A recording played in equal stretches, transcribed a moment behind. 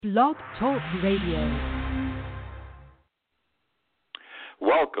Blog Talk Radio.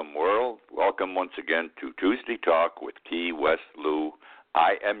 Welcome, world. Welcome once again to Tuesday Talk with Key West Lou.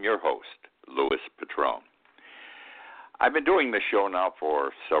 I am your host, Louis Patrone. I've been doing this show now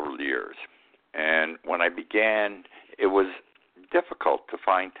for several years, and when I began, it was difficult to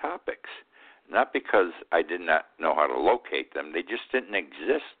find topics. Not because I did not know how to locate them, they just didn't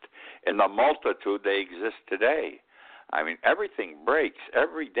exist in the multitude they exist today. I mean, everything breaks.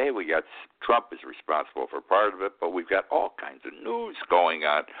 Every day we got Trump is responsible for part of it, but we've got all kinds of news going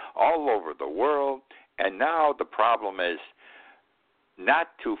on all over the world. And now the problem is not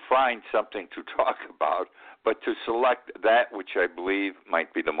to find something to talk about, but to select that which I believe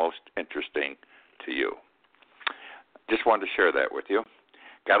might be the most interesting to you. Just wanted to share that with you.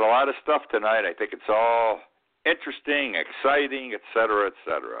 Got a lot of stuff tonight. I think it's all interesting, exciting, et cetera, et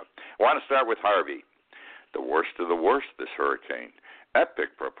cetera. I want to start with Harvey. The worst of the worst, this hurricane.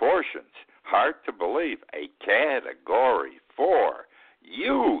 Epic proportions. Hard to believe. A Category 4.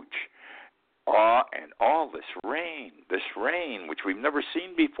 Huge. And all this rain, which we've never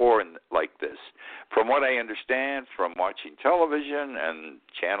seen before like this. From what I understand from watching television and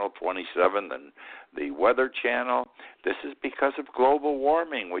Channel 27 and the Weather Channel, this is because of global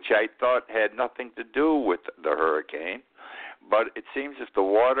warming, which I thought had nothing to do with the hurricane. But it seems if the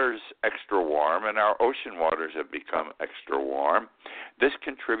water's extra warm and our ocean waters have become extra warm, this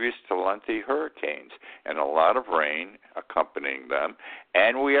contributes to lengthy hurricanes and a lot of rain accompanying them.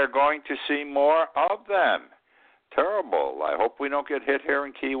 And we are going to see more of them. Terrible. I hope we don't get hit here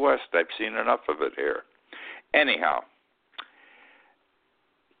in Key West. I've seen enough of it here. Anyhow,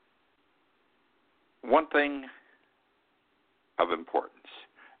 one thing of importance.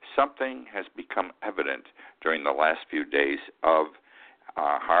 Something has become evident during the last few days of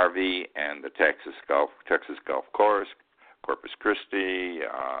Harvey and the Texas Gulf Coast, Corpus Christi,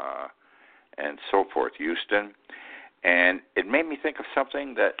 and so forth, Houston. And it made me think of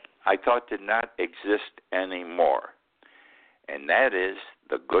something that I thought did not exist anymore, and that is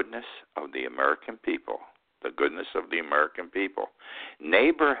the goodness of the American people. The goodness of the American people.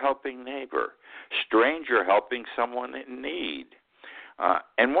 Neighbor helping neighbor. Stranger helping someone in need.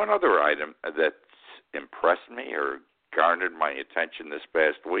 And one other item that's impressed me or garnered my attention this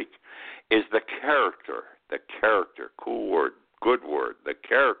past week is the character, cool word, good word, the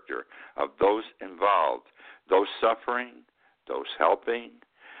character of those involved, those suffering, those helping.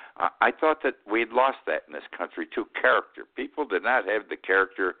 I thought that we'd lost that in this country too, character. People did not have the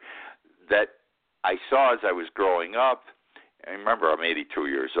character that I saw as I was growing up. And remember, I'm 82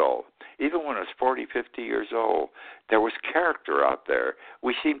 years old. Even when I was 40, 50 years old, there was character out there.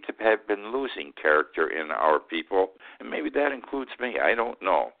 We seem to have been losing character in our people, and maybe that includes me. I don't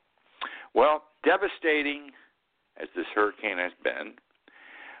know. Well, devastating as this hurricane has been,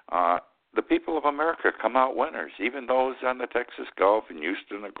 the people of America come out winners, even those on the Texas Gulf and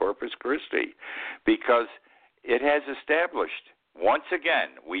Houston and Corpus Christi, because it has established, once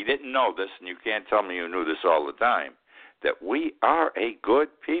again, we didn't know this, and you can't tell me you knew this all the time, that we are a good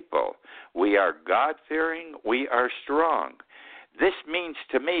people. We are God-fearing. We are strong. This means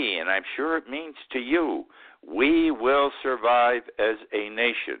to me, and I'm sure it means to you, we will survive as a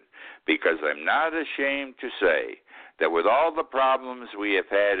nation, because I'm not ashamed to say that with all the problems we have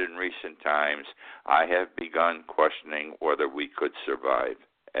had in recent times, I have begun questioning whether we could survive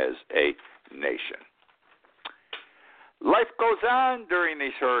as a nation. Life goes on during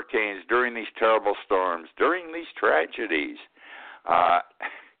these hurricanes, during these terrible storms, during these tragedies.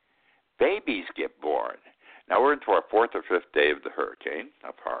 Babies get born. Now, we're into our fourth or fifth day of the hurricane,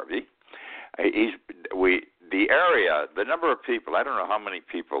 of Harvey. The area, the number of people, I don't know how many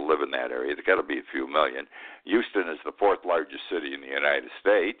people live in that area. There's got to be a few million. Houston is the fourth largest city in the United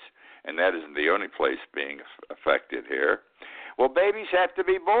States, and that isn't the only place being affected here. Well, babies have to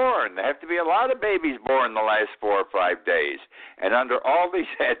be born. There have to be a lot of babies born the last 4 or 5 days. And under all these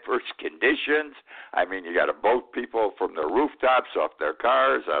adverse conditions, I mean, you got to boat people from their rooftops, off their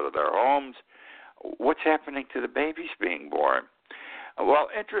cars, out of their homes. What's happening to the babies being born? Well,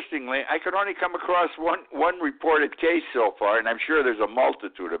 interestingly, I could only come across one reported case so far, and I'm sure there's a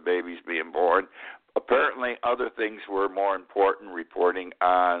multitude of babies being born. Apparently, other things were more important, reporting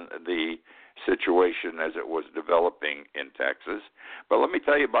on the situation as it was developing in Texas. But let me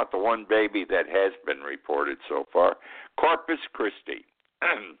tell you about the one baby that has been reported so far. Corpus Christi.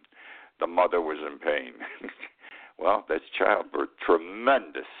 The mother was in pain. Well, that's childbirth.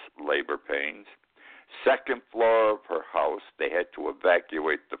 Tremendous labor pains. Second floor of her house. They had to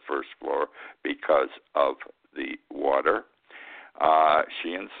evacuate the first floor because of the water.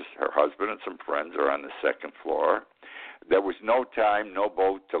 She and her husband and some friends are on the second floor. There was no time, no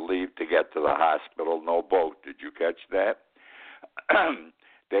boat to leave to get to the hospital, no boat. Did you catch that?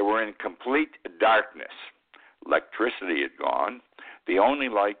 They were in complete darkness. Electricity had gone. The only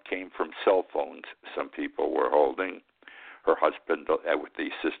light came from cell phones some people were holding. Her husband, with the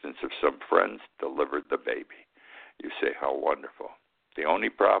assistance of some friends, delivered the baby. You say, how wonderful. The only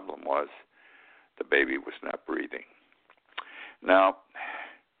problem was the baby was not breathing. Now,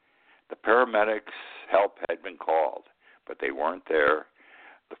 the paramedics' help had been called, but they weren't there.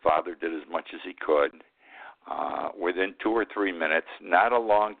 The father did as much as he could. Within 2 or 3 minutes, not a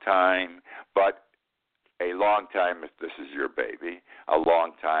long time, but a long time if this is your baby, a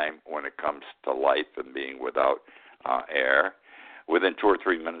long time when it comes to life and being without air. Within 2 or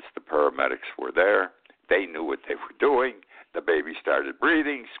 3 minutes, the paramedics were there. They knew what they were doing. The baby started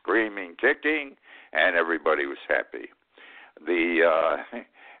breathing, screaming, kicking, and everybody was happy.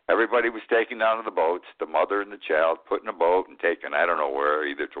 Everybody was taken down to the boats, the mother and the child put in a boat and taken, I don't know where,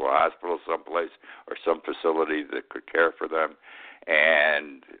 either to a hospital someplace or some facility that could care for them.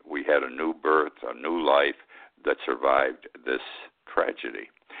 And we had a new birth, a new life that survived this tragedy.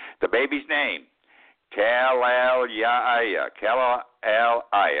 The baby's name, Kalalaya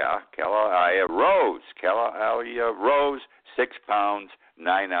Rose, 6 pounds,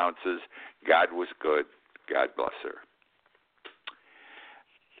 9 ounces. God was good. God bless her.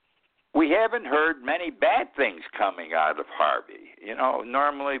 We haven't heard many bad things coming out of Harvey. You know,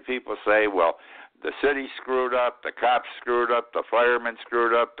 normally people say, well, the city screwed up, the cops screwed up, the firemen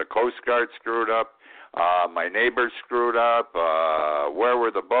screwed up, the Coast Guard screwed up, my neighbors screwed up, where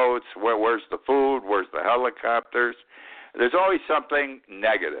were the boats, where's the food, where's the helicopters? There's always something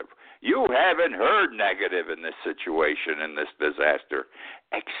negative. You haven't heard negative in this situation, in this disaster,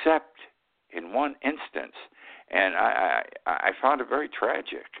 except in one instance. And I found it very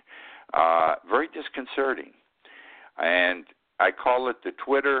tragic, very disconcerting. And I call it the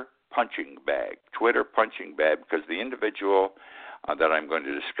Twitter punching bag, because the individual that I'm going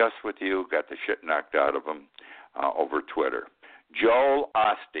to discuss with you got the shit knocked out of him over Twitter. Joel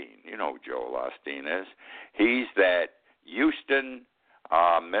Osteen, you know who Joel Osteen is. He's that Houston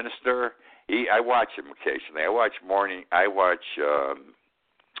minister. I watch him occasionally. I watch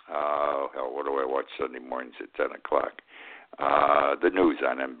what do I watch Sunday mornings at 10 o'clock? The news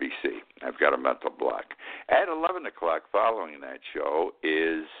on NBC. I've got a mental block. At 11 o'clock following that show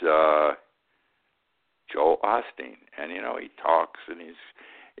is Joel Osteen. And, you know, he talks, and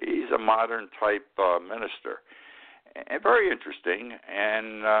he's a modern type minister. And very interesting,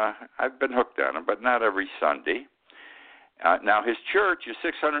 and I've been hooked on him, but not every Sunday. Now, his church is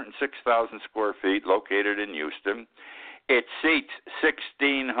 606,000 square feet, located in Houston. It seats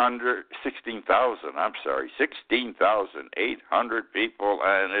 16,800 people,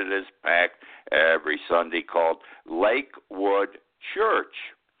 and it is packed every Sunday, called Lakewood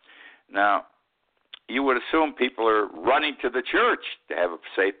Church. Now, you would assume people are running to the church to have a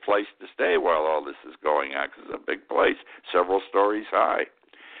safe place to stay while all this is going on, because it's a big place, several stories high.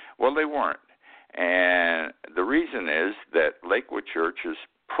 Well, they weren't. And the reason is that Lakewood Church is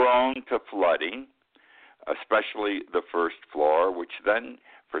prone to flooding, especially the first floor, which then,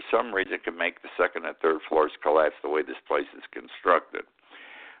 for some reason, can make the second and third floors collapse the way this place is constructed.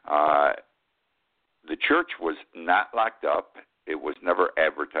 The church was not locked up. It was never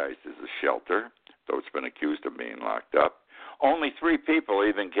advertised as a shelter, though it's been accused of being locked up. Only 3 people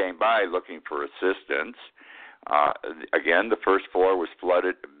even came by looking for assistance. Again, the first floor was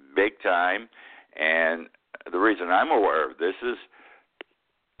flooded big time, and the reason I'm aware of this is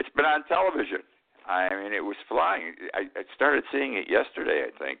it's been on television. I mean, it was flying. I started seeing it yesterday,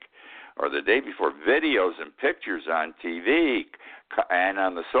 I think, or the day before, videos and pictures on TV and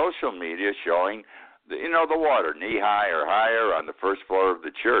on the social media showing, the water knee-high or higher on the first floor of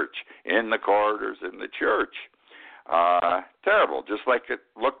the church, in the corridors in the church. Terrible, just like it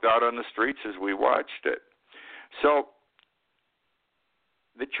looked out on the streets as we watched it. So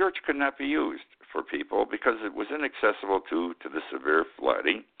the church could not be used for people because it was inaccessible to the severe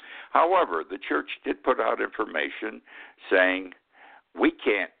flooding. However, the church did put out information saying we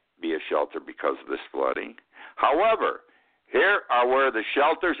can't be a shelter because of this flooding. However, here are where the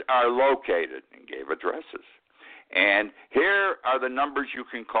shelters are located, and gave addresses. And here are the numbers you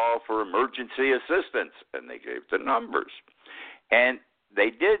can call for emergency assistance, and they gave the numbers. And they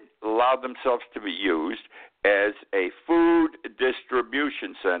did allow themselves to be used as a food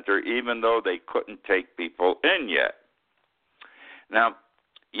distribution center, even though they couldn't take people in yet. Now,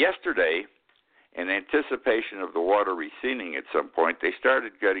 yesterday, in anticipation of the water receding at some point, they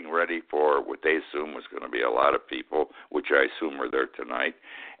started getting ready for what they assumed was going to be a lot of people, which I assume are there tonight,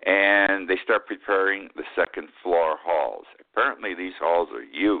 and they start preparing the second floor halls. Apparently these halls are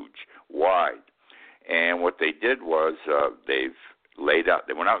huge, wide, and what they did was they've laid out,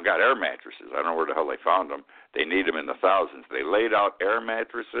 they went out and got air mattresses. I don't know where the hell they found them. They need them in the thousands. They laid out air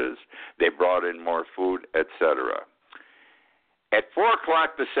mattresses, they brought in more food, etc. At 4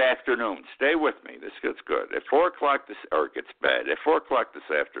 o'clock this afternoon, stay with me, this gets good. At 4 o'clock it gets bad. At 4 o'clock this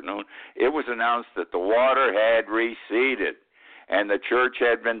afternoon, it was announced that the water had receded and the church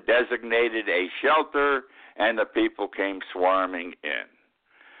had been designated a shelter and the people came swarming in.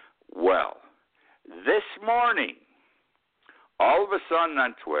 Well, this morning, all of a sudden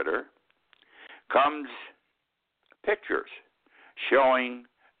on Twitter comes pictures showing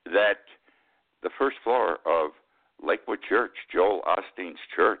that the first floor of Lakewood Church, Joel Osteen's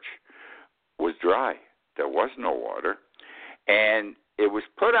church, was dry. There was no water. And it was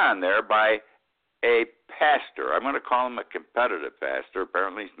put on there by a pastor. I'm going to call him a competitive pastor.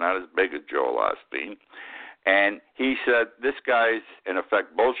 Apparently he's not as big as Joel Osteen. And he said this guy's, in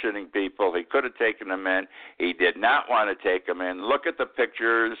effect, bullshitting people. He could have taken them in. He did not want to take them in. Look at the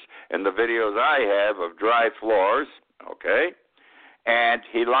pictures and the videos I have of dry floors, okay? And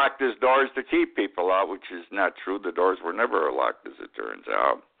he locked his doors to keep people out, which is not true. The doors were never locked, as it turns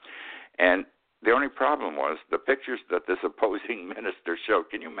out. And the only problem was the pictures that this opposing minister showed.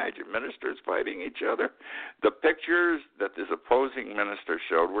 Can you imagine ministers fighting each other? The pictures that this opposing minister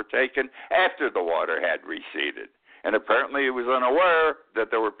showed were taken after the water had receded. And apparently he was unaware that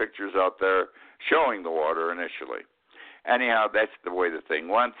there were pictures out there showing the water initially. Anyhow, that's the way the thing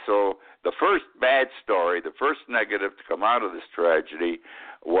went. So the first bad story, the first negative to come out of this tragedy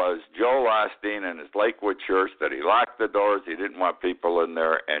was Joel Osteen and his Lakewood church, that he locked the doors, he didn't want people in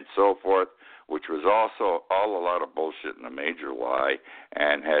there, and so forth, which was also all a lot of bullshit and a major lie,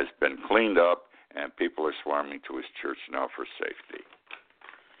 and has been cleaned up, and people are swarming to his church now for safety.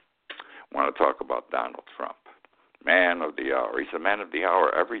 I want to talk about Donald Trump. Man of the hour. He's a man of the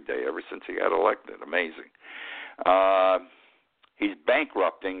hour every day, ever since he got elected. Amazing. He's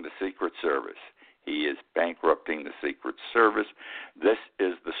bankrupting the Secret Service. He is bankrupting the Secret Service. This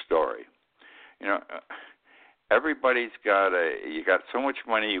is the story. You know, everybody's you got so much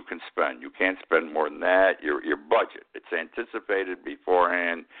money you can spend. You can't spend more than that. Your budget, it's anticipated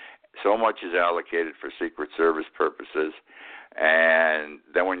beforehand. So much is allocated for Secret Service purposes. And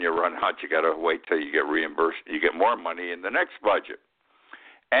then when you run out, you got to wait till you get reimbursed. You get more money in the next budget.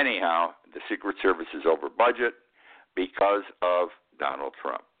 Anyhow, the Secret Service is over budget because of Donald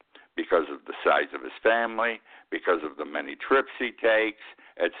Trump, because of the size of his family, because of the many trips he takes,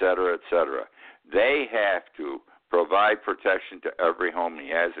 et cetera, et cetera. They have to provide protection to every home he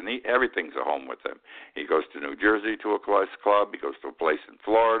has, and everything's a home with him. He goes to New Jersey to a club, he goes to a place in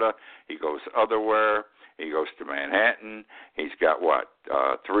Florida, he goes otherwhere, he goes to Manhattan. He's got,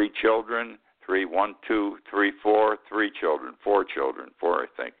 3 children, 3 children, 4 children, I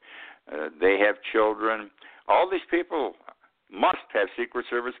think. They have children. All these people must have Secret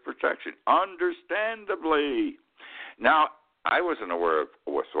Service protection, understandably. Now, I wasn't aware of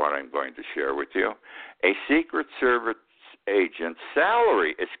what I'm going to share with you. A Secret Service agent's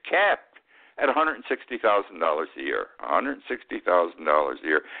salary is capped at $160,000 a year. $160,000 a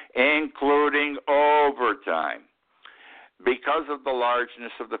year, including overtime. Because of the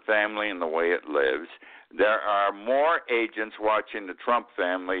largeness of the family and the way it lives, there are more agents watching the Trump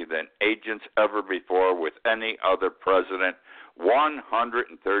family than agents ever before with any other president,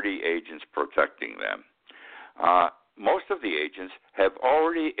 130 agents protecting them. Most of the agents have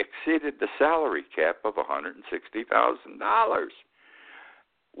already exceeded the salary cap of $160,000.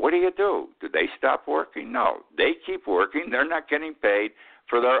 What do? Do they stop working? No. They keep working. They're not getting paid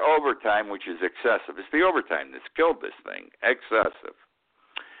for their overtime, which is excessive. It's the overtime that's killed this thing. Excessive.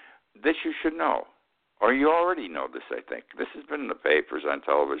 This you should know. Or you already know this, I think. This has been in the papers, on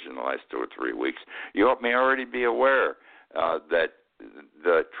television the last 2 or 3 weeks. You may already be aware that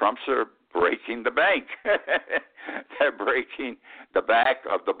the Trumps are breaking the bank. They're breaking the back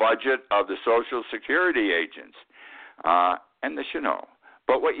of the budget of the Social Security agents. And this you know.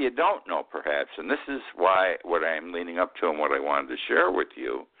 But what you don't know, perhaps, and this is why what I'm leaning up to and what I wanted to share with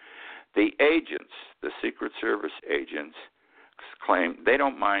you, the agents, the Secret Service agents, claim they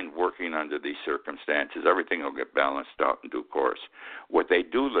don't mind working under these circumstances. Everything will get balanced out in due course. What they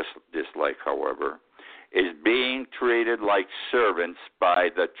do dislike, however, is being treated like servants by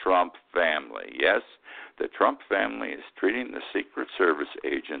the Trump family. Yes, the Trump family is treating the Secret Service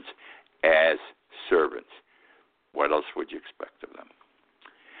agents as servants. What else would you expect of them?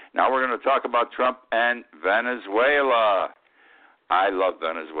 Now we're going to talk about Trump and Venezuela. I love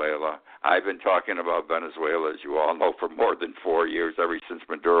Venezuela. I've been talking about Venezuela, as you all know, for more than 4 years, ever since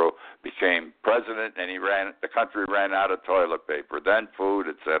Maduro became president, and the country ran out of toilet paper, then food,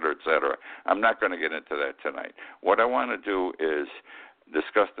 et cetera, et cetera. I'm not going to get into that tonight. What I want to do is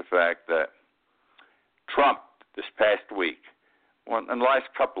discuss the fact that Trump, this past week, well, in the last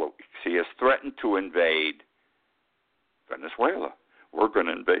couple of weeks, he has threatened to invade Venezuela. We're going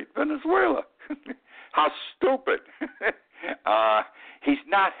to invade Venezuela. How stupid. He's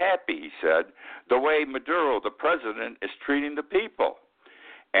not happy, he said, the way Maduro, the president, is treating the people.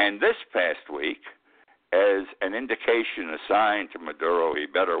 And this past week, as an indication, a sign to Maduro, he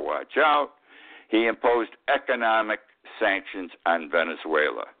better watch out, he imposed economic sanctions on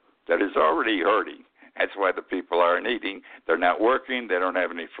Venezuela that is already hurting. That's why the people aren't eating. They're not working. They don't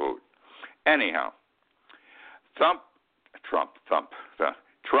have any food. Anyhow, Trump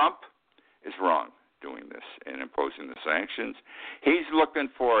is wrong doing this and imposing the sanctions. He's looking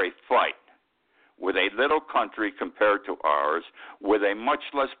for a fight with a little country compared to ours, with a much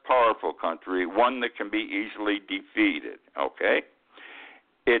less powerful country, one that can be easily defeated, okay?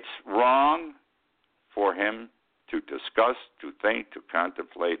 It's wrong for him to discuss, to think, to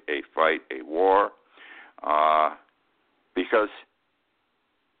contemplate a fight, a war, because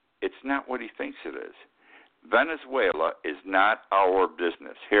it's not what he thinks it is. Venezuela is not our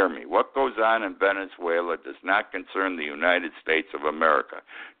business. Hear me. What goes on in Venezuela does not concern the United States of America.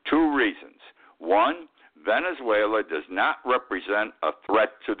 2 reasons. One, Venezuela does not represent a threat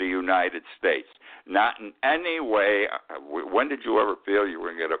to the United States. Not in any way. When did you ever feel you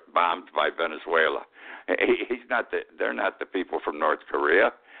were going to get bombed by Venezuela? They're not the people from North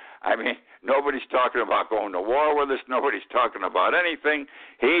Korea. I mean, nobody's talking about going to war with us. Nobody's talking about anything.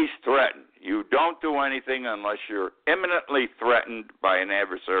 He's threatened. You don't do anything unless you're imminently threatened by an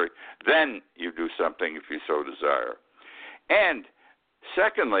adversary. Then you do something if you so desire. And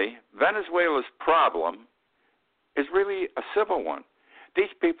secondly, Venezuela's problem is really a civil one.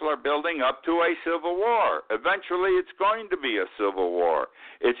 These people are building up to a civil war. Eventually, it's going to be a civil war.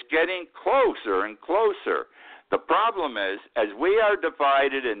 It's getting closer and closer. The problem is, as we are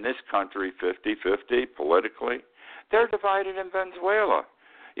divided in this country 50-50 politically, they're divided in Venezuela.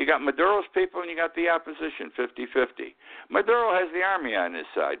 You got Maduro's people and you got the opposition 50-50. Maduro has the army on his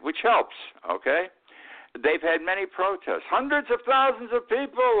side, which helps, okay? They've had many protests. Hundreds of thousands of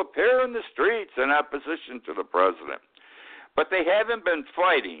people appear in the streets in opposition to the president. But they haven't been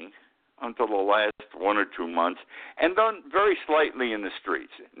fighting until the last 1 or 2 months, and then very slightly in the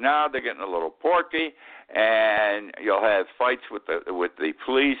streets. Now they're getting a little porky, and you'll have fights with the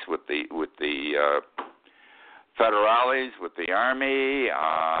police, with the federales, with the army,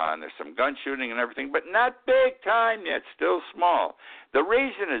 and there's some gun shooting and everything, but not big time yet, still small. The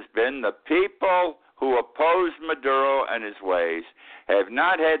reason has been the people who oppose Maduro and his ways have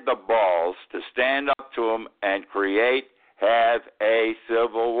not had the balls to stand up to him and have a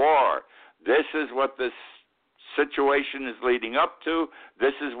civil war. This is what this situation is leading up to.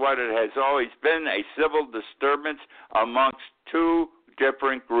 This is what it has always been, a civil disturbance amongst 2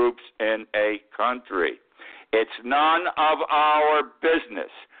 different groups in a country. It's none of our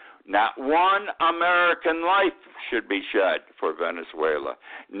business. Not one American life should be shed for Venezuela.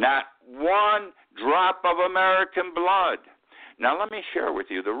 Not one drop of American blood. Now, let me share with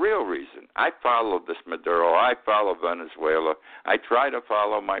you the real reason. I follow this Maduro. I follow Venezuela. I try to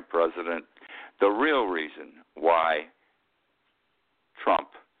follow my president. The real reason why Trump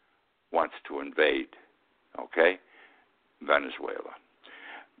wants to invade, okay, Venezuela.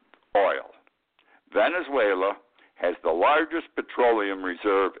 Oil. Venezuela has the largest petroleum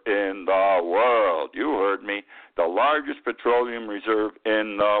reserve in the world. You heard me. The largest petroleum reserve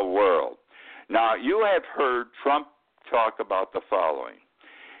in the world. Now, you have heard Trump talk about the following.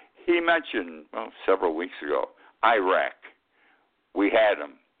 He mentioned, several weeks ago, Iraq. We had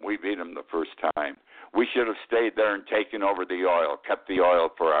them. We beat them the first time. We should have stayed there and taken over the oil, kept the oil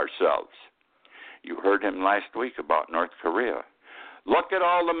for ourselves. You heard him last week about North Korea. Look at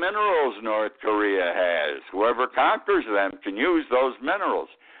all the minerals North Korea has. Whoever conquers them can use those minerals.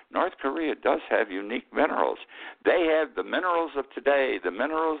 North Korea does have unique minerals. They have the minerals of today, the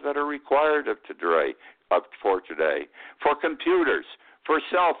minerals that are required for today, for computers, for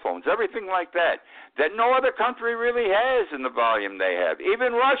cell phones, everything like that no other country really has in the volume they have.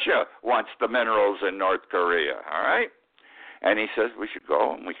 Even Russia wants the minerals in North Korea, all right? And he says we should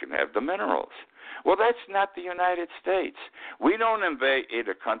go and we can have the minerals. Well, that's not the United States. We don't invade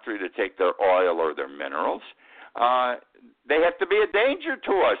a country to take their oil or their minerals. They have to be a danger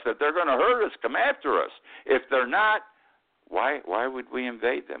to us, that they're going to hurt us, come after us. If they're not, Why would we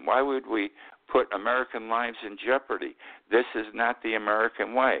invade them? Why would we put American lives in jeopardy? This is not the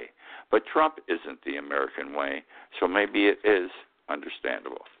American way. But Trump isn't the American way, so maybe it is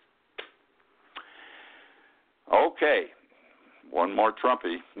understandable. Okay, one more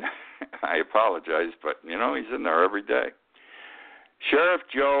Trumpy. I apologize, but, he's in there every day. Sheriff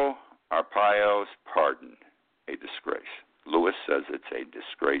Joe Arpaio's pardon, a disgrace. Lewis says it's a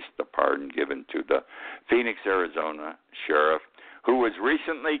disgrace, the pardon given to the Phoenix, Arizona sheriff, who was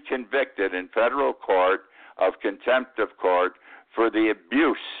recently convicted in federal court of contempt of court for the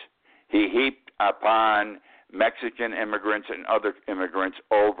abuse he heaped upon Mexican immigrants and other immigrants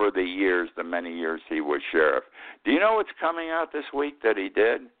over the years, the many years he was sheriff. Do you know what's coming out this week that he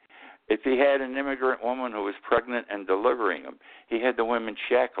did? If he had an immigrant woman who was pregnant and delivering him, he had the women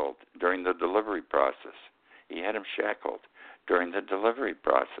shackled during the delivery process. He had them shackled during the delivery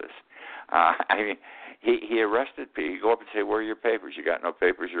process. He arrested people. He'd go up and say, where are your papers? You got no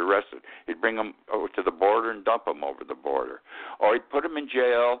papers, you're arrested. He'd bring them over to the border and dump them over the border. Or he'd put them in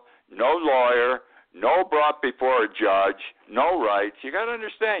jail, no lawyer, no brought before a judge, no rights. You got to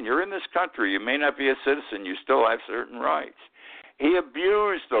understand, you're in this country. You may not be a citizen. You still have certain rights. He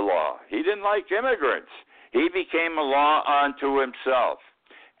abused the law. He didn't like immigrants. He became a law unto himself.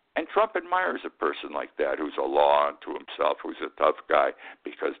 And Trump admires a person like that who's a law unto himself, who's a tough guy,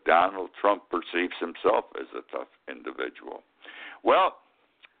 because Donald Trump perceives himself as a tough individual. Well,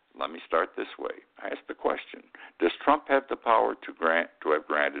 let me start this way. I ask the question, does Trump have the power to have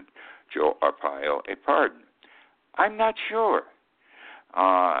granted Joe Arpaio a pardon? I'm not sure.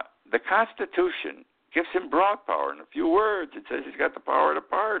 The Constitution gives him broad power. In a few words, it says he's got the power to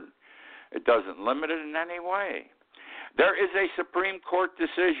pardon. It doesn't limit it in any way. There is a Supreme Court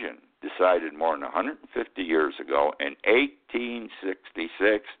decision decided more than 150 years ago in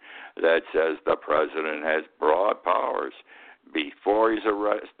 1866 that says the president has broad powers before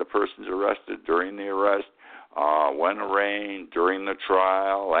the person's arrested, during the arrest, when arraigned, during the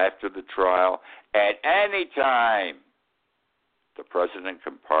trial, after the trial, at any time. The president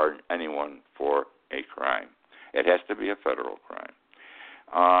can pardon anyone for a crime. It has to be a federal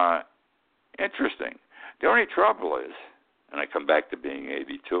crime. Interesting. The only trouble is, and I come back to being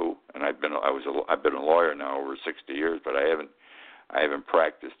 82, and I've been a lawyer now over 60 years, but I haven't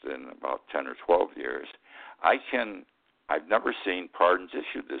practiced in about 10 or 12 years. I've never seen pardons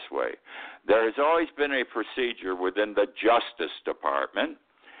issued this way. There has always been a procedure within the Justice Department.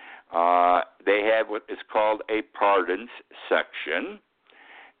 They have what is called a pardons section.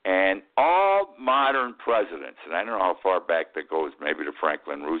 And all modern presidents, and I don't know how far back that goes, maybe to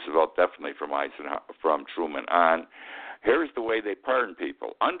Franklin Roosevelt, definitely from Truman on, here's the way they pardon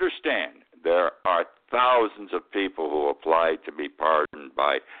people. Understand, there are thousands of people who apply to be pardoned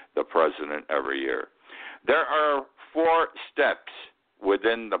by the president every year. There are 4 steps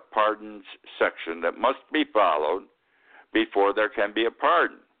within the pardons section that must be followed before there can be a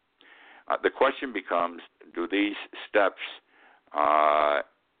pardon. The question becomes, do these steps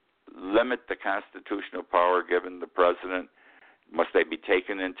limit the constitutional power given the president? Must they be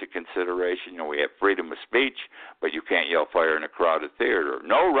taken into consideration? We have freedom of speech, but you can't yell fire in a crowded theater.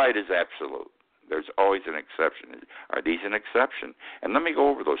 No right is absolute. There's always an exception. Are these an exception? And let me go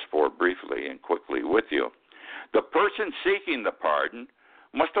over those 4 briefly and quickly with you. The person seeking the pardon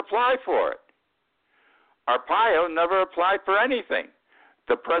must apply for it. Arpaio never applied for anything.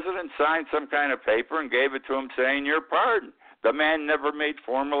 The president signed some kind of paper and gave it to him saying, you're pardoned. The man never made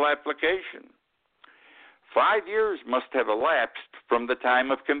formal application. 5 years must have elapsed from the time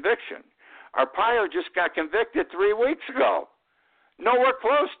of conviction. Arpaio just got convicted 3 weeks ago. Nowhere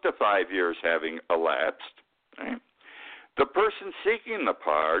close to 5 years having elapsed. Right? The person seeking the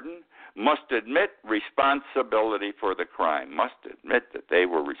pardon must admit responsibility for the crime, must admit that they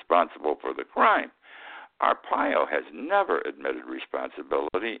were responsible for the crime. Arpaio has never admitted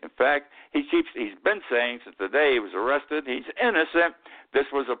responsibility. In fact, he's been saying since the day he was arrested, he's innocent. This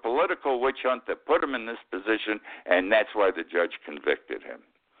was a political witch hunt that put him in this position, and that's why the judge convicted him.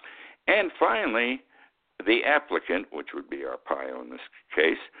 And finally, the applicant, which would be Arpaio in this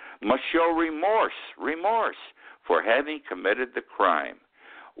case, must show remorse for having committed the crime.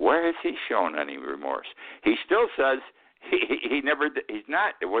 Where has he shown any remorse? He still says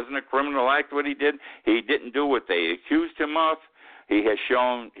it wasn't a criminal act what he did. He didn't do what they accused him of. He has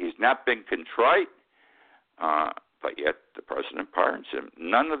shown he's not been contrite, but yet the president pardons him.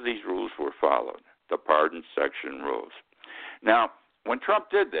 None of these rules were followed, the pardon section rules. Now, when Trump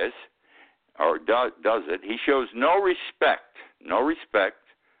did this, or does it, he shows no respect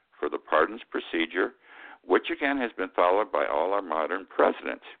for the pardons procedure, which again has been followed by all our modern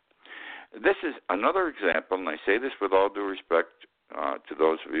presidents. this is another example, and I say this with all due respect to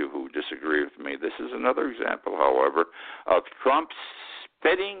those of you who disagree with me. This is another example, however, of Trump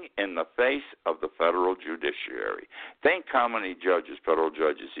spitting in the face of the federal judiciary. Think how many federal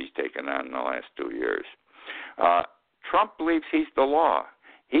judges he's taken on in the last 2 years. Trump believes he's the law.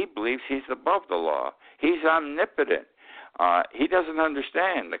 He believes he's above the law. He's omnipotent. He doesn't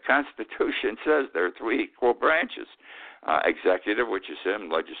understand. The Constitution says there are 3 equal branches. Executive, which is him,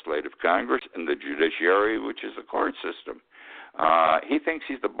 legislative, Congress, and the judiciary, which is the court system. He thinks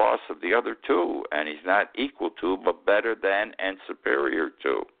he's the boss of the other 2, and he's not equal to, but better than and superior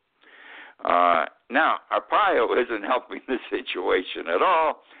to. Now, Arpaio isn't helping the situation at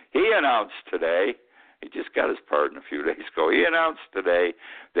all. He announced today, he just got his pardon a few days ago, he announced today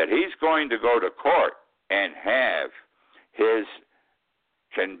that he's going to go to court and have his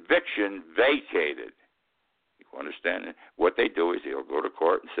conviction vacated. You understand it? What they do is he'll go to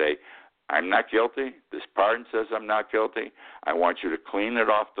court and say, I'm not guilty. This pardon says I'm not guilty. I want you to clean it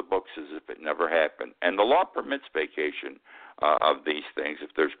off the books as if it never happened. And the law permits vacation of these things if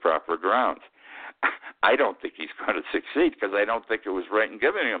there's proper grounds. I don't think he's going to succeed because I don't think it was right in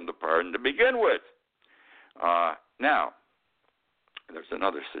giving him the pardon to begin with. Now, there's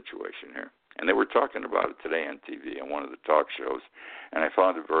another situation here. And they were talking about it today on TV on one of the talk shows, and I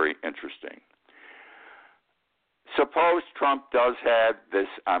found it very interesting. Suppose Trump does have this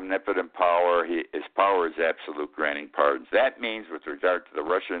omnipotent power. His power is absolute, granting pardons. That means with regard to the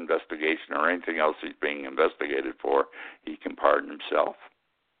Russia investigation or anything else he's being investigated for, he can pardon himself.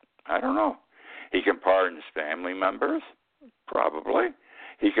 I don't know. He can pardon his family members, probably.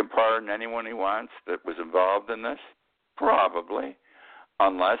 He can pardon anyone he wants that was involved in this, probably.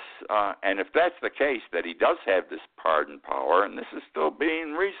 Unless, and if that's the case, that he does have this pardon power, and this is still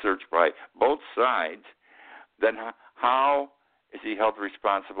being researched by both sides, then how is he held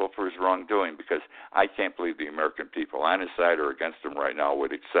responsible for his wrongdoing? Because I can't believe the American people on his side or against him right now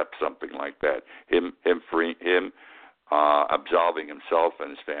would accept something like that. Him absolving himself and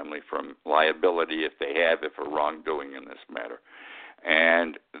his family from liability if they have it for wrongdoing in this matter.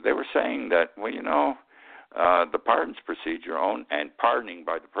 And they were saying that, well, you know, the pardons procedure and pardoning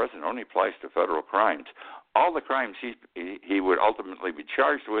by the president only applies to federal crimes. All the crimes he would ultimately be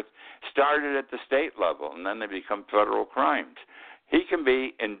charged with started at the state level, and then they become federal crimes. He can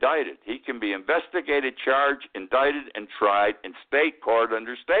be indicted. He can be investigated, charged, indicted, and tried in state court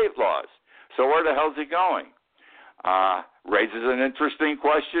under state laws. So where the hell's he going? Raises an interesting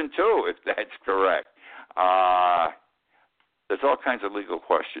question, too, if that's correct. There's all kinds of legal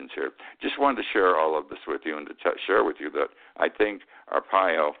questions here. Just wanted to share all of this with you and to share with you that I think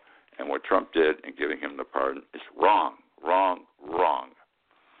Arpaio and what Trump did in giving him the pardon is wrong.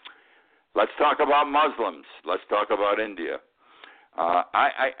 Let's talk about Muslims. Let's talk about India.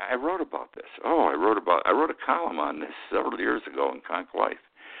 I wrote about this. I wrote a column on this several years ago in Conk Life.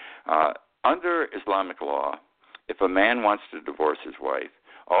 Under Islamic law, if a man wants to divorce his wife,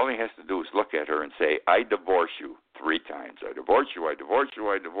 all he has to do is look at her and say, I divorce you 3 times. I divorce you, I divorce you,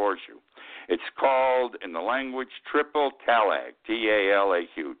 I divorce you. It's called, in the language, triple talaq,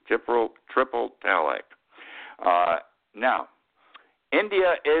 T-A-L-A-Q, triple talaq. Now,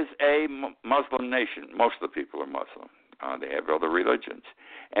 India is a Muslim nation. Most of the people are Muslim. They have other religions.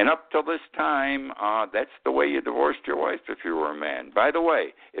 And up till this time, that's the way you divorced your wife if you were a man. By the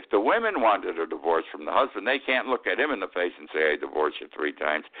way, if the women wanted a divorce from the husband, they can't look at him in the face and say, I divorce you 3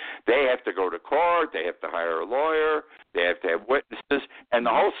 times. They have to go to court. They have to hire a lawyer. They have to have witnesses. And the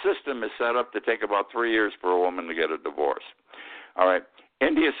whole system is set up to take about 3 years for a woman to get a divorce. All right.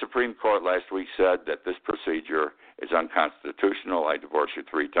 India's Supreme Court last week said that this procedure is unconstitutional. I divorce you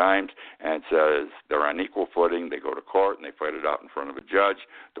 3 times, and it says they're on equal footing. They go to court and they fight it out in front of a judge.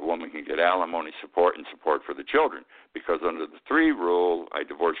 The woman can get alimony support and support for the children, because under the 3 rule, I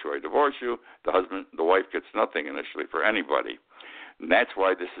divorce you, the wife gets nothing initially for anybody. And that's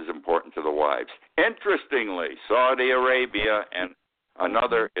why this is important to the wives. Interestingly, Saudi Arabia and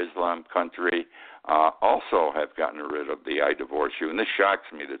another Islam country also have gotten rid of the I divorce you. And this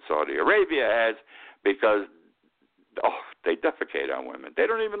shocks me that Saudi Arabia has, because they defecate on women. They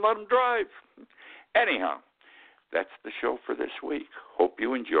don't even let them drive. Anyhow, that's the show for this week. Hope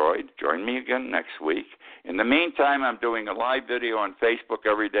you enjoyed. Join me again next week. In the meantime, I'm doing a live video on Facebook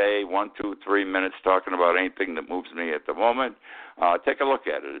every day, 1, 2, 3 minutes, talking about anything that moves me at the moment. Take a look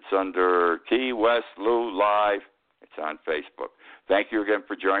at it. It's under T. West Lou Live. It's on Facebook. Thank you again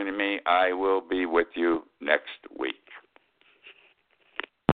for joining me. I will be with you next week.